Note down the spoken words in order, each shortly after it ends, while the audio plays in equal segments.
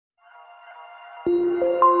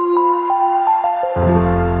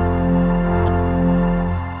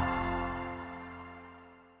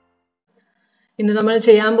ഇന്ന് നമ്മൾ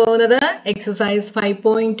ചെയ്യാൻ പോകുന്നത് എക്സസൈസ്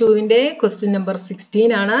 5.2 ക്വസ്റ്റ്യൻ നമ്പർ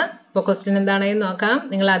 16 ആണ്. അപ്പോൾ ക്വസ്റ്റ്യൻ എന്താണെന്ന് നോക്കാം.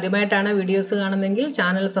 നിങ്ങൾ ആദ്യമായിട്ടാണ് വീഡിയോസ് കാണുന്നതെങ്കിൽ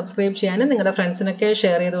ചാനൽ സബ്സ്ക്രൈബ് ചെയ്യാനും നിങ്ങളുടെ ഫ്രണ്ട്സിനൊക്കെ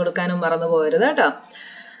ഷെയർ ചെയ്ത് കൊടുക്കാനും മറന്നു പോകരുത് കേട്ടോ.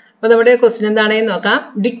 അപ്പോൾ നമ്മുടെ ക്വസ്റ്റ്യൻ എന്താണെന്ന് നോക്കാം.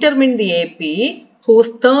 Determine the AP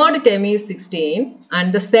whose third term is 16 and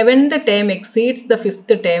the seventh term exceeds the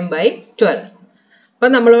fifth term by 12.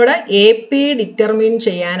 അപ്പോൾ നമ്മളോട് AP ഡിറ്റർമിൻ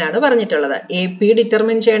ചെയ്യാനാണ് പറഞ്ഞിട്ടുള്ളത്. AP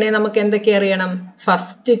ഡിറ്റർമിൻ ചെയ്യണേ നമുക്ക് എന്തൊക്കെ അറിയണം?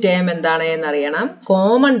 ഫസ്റ്റ് ടേം എന്താണ് എന്നറിയണം,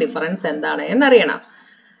 കോമൺ ഡിഫറൻസ് എന്താണ് എന്നറിയണം.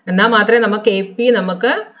 എന്നാൽ മാത്രമേ നമുക്ക് AP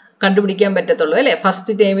നമുക്ക് കണ്ടുപിടിക്കാൻ പറ്റത്തുള്ളൂ അല്ലേ.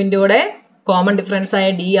 ഫസ്റ്റ് ടേമിൻ്റെ കൂടെ കോമൺ ഡിഫറൻസ് ആയ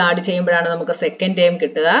D ആഡ് ചെയ്യുമ്പോഴാണ് നമുക്ക് സെക്കൻഡ് ടേം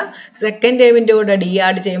കിട്ടുക. സെക്കൻഡ് ടേമിൻ്റെ കൂടെ D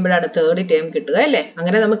ആഡ് ചെയ്യുമ്പോഴാണ് തേർഡ് ടേം കിട്ടുക അല്ലേ.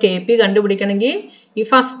 അങ്ങനെ നമുക്ക് AP കണ്ടുപിടിക്കണമെങ്കിൽ ഈ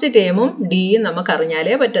ഫസ്റ്റ് ടേമും Dയും നമുക്ക്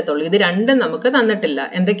അറിഞ്ഞാലേ പറ്റത്തുള്ളൂ. ഇത് രണ്ടും നമുക്ക് തന്നിട്ടില്ല.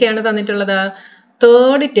 എന്തൊക്കെയാണ് തന്നിട്ടുള്ളത്?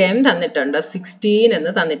 തേർഡ് ടേം തന്നിട്ടുണ്ട്, 16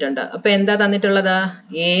 എന്ന് തന്നിട്ടുണ്ട്. അപ്പൊ എന്താ തന്നിട്ടുള്ളത്?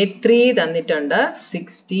 A3 തന്നിട്ടുണ്ട്,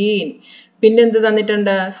 16. പിന്നെന്ത്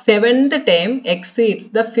തന്നിട്ടുണ്ട്? Seventh term exceeds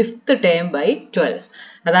the fifth term by 12.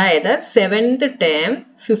 അതായത് സെവൻത് ടേം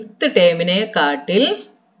ഫിഫ്ത്ത് ടേമിനെ കാട്ടിൽ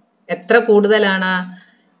എത്ര കൂടുതലാണ്?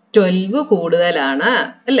 12 കൂടുതലാണ്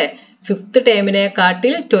അല്ലേ. ഫിഫ്ത്ത് ടേമിനെ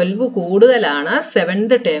കാട്ടിൽ 12 കൂടുതലാണ്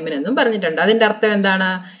സെവൻത് ടേമിനെന്നും പറഞ്ഞിട്ടുണ്ട്. അതിന്റെ അർത്ഥം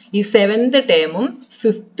എന്താണ്? ഈ സെവൻത് ടേമും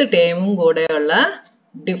ഫിഫ്ത്ത് ടേമും കൂടെയുള്ള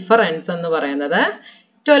ഡിഫറൻസ് എന്ന് പറയുന്നത്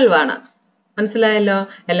 12 ആണ്. മനസ്സിലായല്ലോ?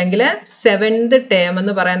 അല്ലെങ്കിൽ സെവൻത് ടേം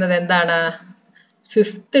എന്ന് പറയുന്നത് എന്താണ്?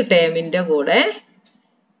 ഫിഫ്ത്ത് ടേമിന്റെ കൂടെ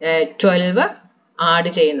 12 ആഡ്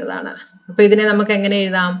ചെയ്യുന്നതാണ്. അപ്പൊ ഇതിനെ നമുക്ക് എങ്ങനെ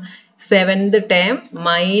എഴുതാം? Seventh term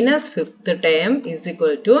minus fifth term is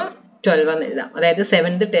equal to 12 എന്ന് എഴുതാം. അതായത്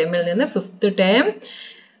സെവൻത് ടേമിൽ നിന്ന് ഫിഫ്ത്ത് ടേം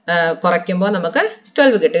കുറയ്ക്കുമ്പോൾ നമുക്ക്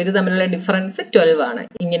 12 കിട്ടും. ഇത് തമ്മിലുള്ള ഡിഫറൻസ് 12 ആണ്.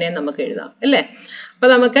 ഇങ്ങനെ നമുക്ക് എഴുതാം അല്ലേ. അപ്പൊ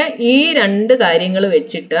നമുക്ക് ഈ രണ്ട് കാര്യങ്ങൾ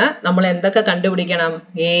വെച്ചിട്ട് നമ്മൾ എന്തൊക്കെ കണ്ടുപിടിക്കണം?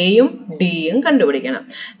 എയും ഡിയും കണ്ടുപിടിക്കണം.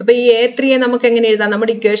 അപ്പൊ ഈ A3 നമുക്ക് എങ്ങനെ എഴുതാം?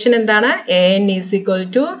 നമ്മുടെ ഇക്വേഷൻ എന്താണ്? AN is equal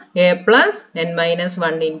to A plus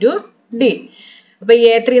N-1 into D. അപ്പൊ ഈ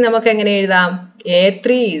A3 നമുക്ക് എങ്ങനെ എഴുതാം?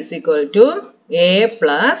 A3 is equal to A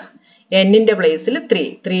plus N-ന്റെ പ്ലേസിൽ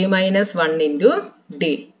 3 മൈനസ് 1 ഇൻറ്റു D.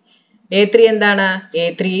 A3 എന്താണ്?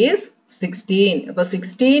 A3 is 16. അപ്പൊ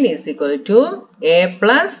 16 is equal to A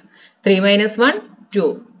plus 3 minus 1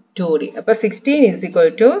 2D. അപ്പൊ 16 is equal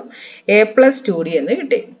to A plus 2D എന്ന്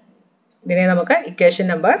കിട്ടി. ഇതിനെ നമുക്ക് ഇക്വേഷൻ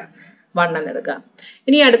നമ്പർ 1 എന്ന് എടുക്കാം.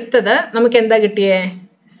 ഇനി അടുത്തത് നമുക്ക് എന്താ കിട്ടിയേ?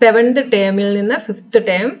 സെവൻത് ടേമിൽ നിന്ന് ഫിഫ്ത്ത്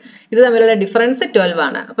ടേം, ഇത് തമ്മിലുള്ള ഡിഫറൻസ് 12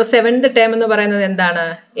 ആണ്. അപ്പൊ സെവൻത് ടേം എന്ന് പറയുന്നത് എന്താണ്?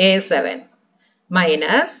 A7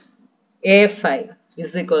 minus A5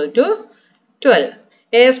 is equal to 12.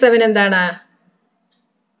 A7 എന്താണ്?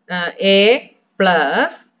 A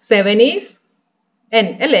പ്ലസ് 7 ഈസ് N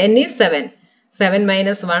അല്ലേ. N is 7. 7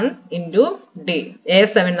 minus 1 into D.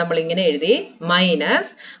 A7 നമ്മൾ ഇങ്ങനെ എഴുതി.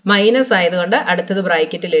 മൈനസ് ആയതുകൊണ്ട് അടുത്തത്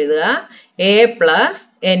ബ്രാക്കറ്റിൽ എഴുതുക. A plus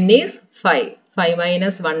N is 5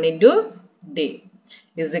 minus 1 into D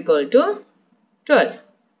is equal to 12.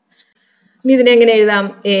 ഇനി ഇതിനെ എങ്ങനെ എഴുതാം?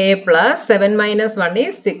 A plus 7 minus 1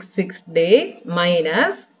 is 6D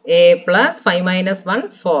minus A plus 5 minus 1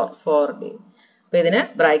 4D. അപ്പൊ ഇതിന്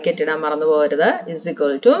ബ്രാക്കറ്റ് ഇടാൻ മറന്നു പോകരുത്. Is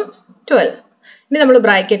equal to 12. ഇനി നമ്മൾ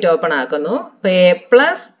ബ്രാക്കറ്റ് ഓപ്പൺ ആക്കുന്നു. അപ്പൊ A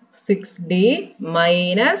plus 6D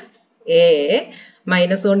minus A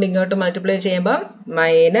minus കൊണ്ട് ഇങ്ങോട്ട് മൾട്ടിപ്ലൈ ചെയ്യുമ്പോൾ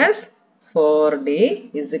minus 4D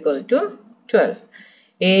is equal to 12.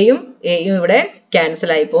 എയും ഇവിടെ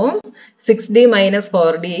ക്യാൻസൽ ആയി പോവും. 6D minus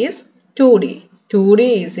 4D is 2D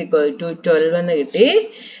is equal to 12 എന്ന് കിട്ടി.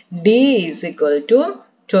 D is equal to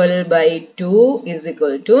 12 by 2 is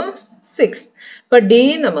equal to 6. അപ്പൊ D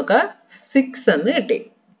നമുക്ക് 6 എന്ന് കിട്ടി.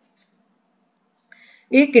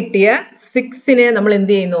 ഈ കിട്ടിയ 6നെ നമ്മൾ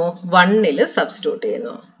എന്ത് ചെയ്യുന്നു? 1ൽ സബ്സ്റ്റിറ്റ്യൂട്ട്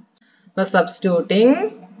ചെയ്യുന്നു. അപ്പൊ substituting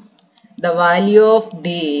the value of D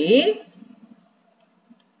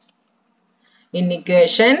in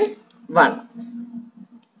equation 1.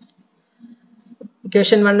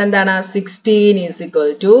 Equation 1 എന്താണ്? 16 is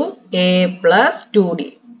equal to A plus 2D.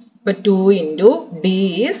 അപ്പൊ 2 into D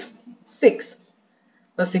is 6.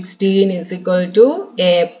 അപ്പൊ 16 is equal to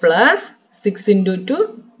A plus 6 into 2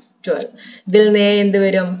 12. ഇതിൽ നിന്ന് എന്ത്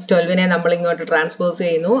വരും? 12നെ നമ്മൾ ഇങ്ങോട്ട് ട്രാൻസ്പോസ്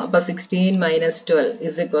ചെയ്യുന്നു. അപ്പൊ 16 minus 12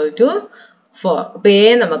 is equal to 4. അപ്പൊ A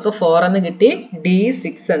നമുക്ക് 4 എന്ന് കിട്ടി, D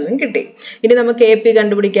 6 എന്നും കിട്ടി. ഇനി നമുക്ക് AP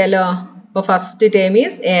കണ്ടുപിടിക്കാലോ. അപ്പൊ ഫസ്റ്റ് ടേം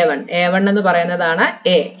ഈസ് A1 എന്ന് പറയുന്നതാണ്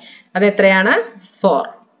A. അത് എത്രയാണ്? 4.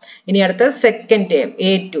 ഇനി അടുത്ത സെക്കൻഡ് ടേം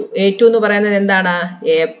A2 എന്ന് പറയുന്നത് എന്താണ്?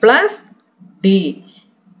 A പ്ലസ് D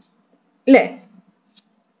അല്ലേ.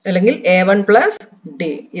 അല്ലെങ്കിൽ A1 plus D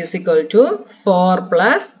is equal to 4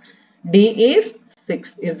 plus D is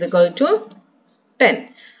 6 is equal to 10.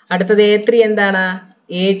 അടുത്തത് A3 എന്താണ്?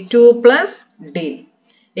 A2 plus D.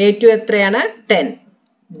 A2 എത്രയാണ്? 10.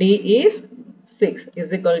 D is 6 is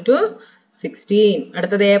equal to 16.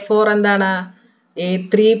 അടുത്തത് A4 എന്താണ്?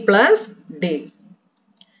 A3 plus D.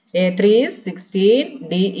 A3 is 16,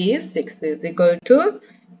 D is 6 is equal to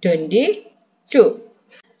 22.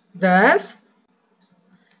 Thus,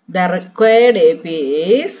 the required AP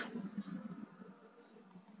is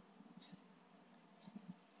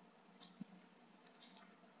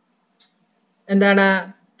എന്താണ്?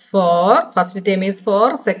 4. First term is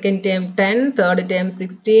 4, second term 10, third term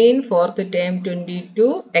 16, fourth term 22,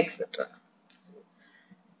 etc.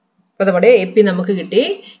 അപ്പോൾ നമ്മുടെ AP നമുക്ക് കിട്ടി.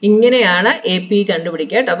 ഇങ്ങനെയാണ് AP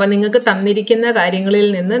കണ്ടുപിടിക്കുക. അപ്പോൾ നിങ്ങൾക്ക് തന്നിരിക്കുന്ന കാര്യങ്ങളിൽ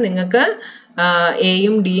നിന്ന് നിങ്ങൾക്ക്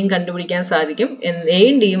എയും ഡിയും കണ്ടുപിടിക്കാൻ സാധിക്കും.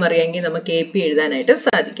 എയും ഡിയും അറിയാമെങ്കിൽ നമുക്ക് AP എഴുതാനായിട്ട്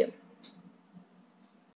സാധിക്കും.